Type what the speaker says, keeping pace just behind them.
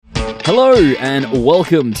Hello and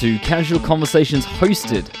welcome to Casual Conversations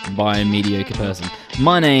hosted by a mediocre person.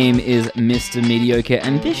 My name is Mr. Mediocre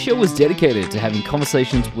and this show is dedicated to having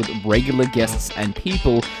conversations with regular guests and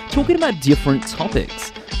people talking about different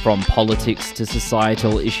topics. From politics to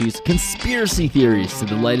societal issues, conspiracy theories to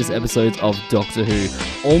the latest episodes of Doctor Who,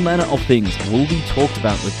 all manner of things will be talked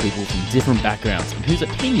about with people from different backgrounds and whose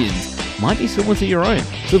opinions might be similar to your own.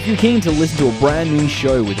 So if you're keen to listen to a brand new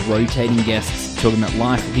show with rotating guests talking about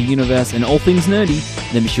life, the universe, and all things nerdy,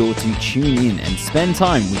 then be sure to tune in and spend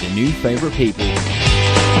time with your new favourite people.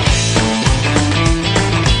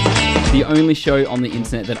 The only show on the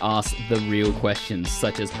internet that asks the real questions,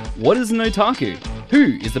 such as, what is an otaku?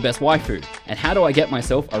 Who is the best waifu? And how do I get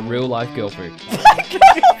myself a real-life girlfriend?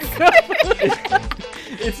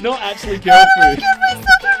 It's not actually girl food. Get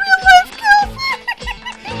myself a real-life girlfriend!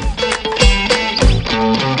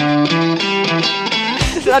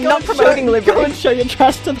 I'm not promoting liberty. Go and show your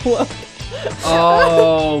trash to the world.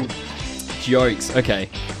 Oh, jokes. Okay.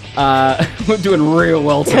 We're doing real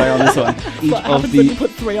well today on this one. What happens when you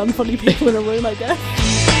put three unfunny people in a room, I guess?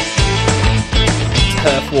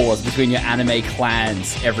 Turf wars between your anime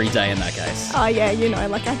clans every day in that case. Oh yeah, you know,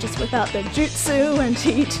 like I just whip out the jutsu and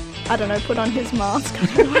he'd, I don't know, put on his mask.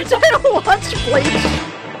 I don't watch Bleach.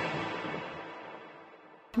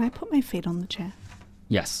 Can I put my feet on the chair?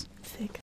 Yes. Sick.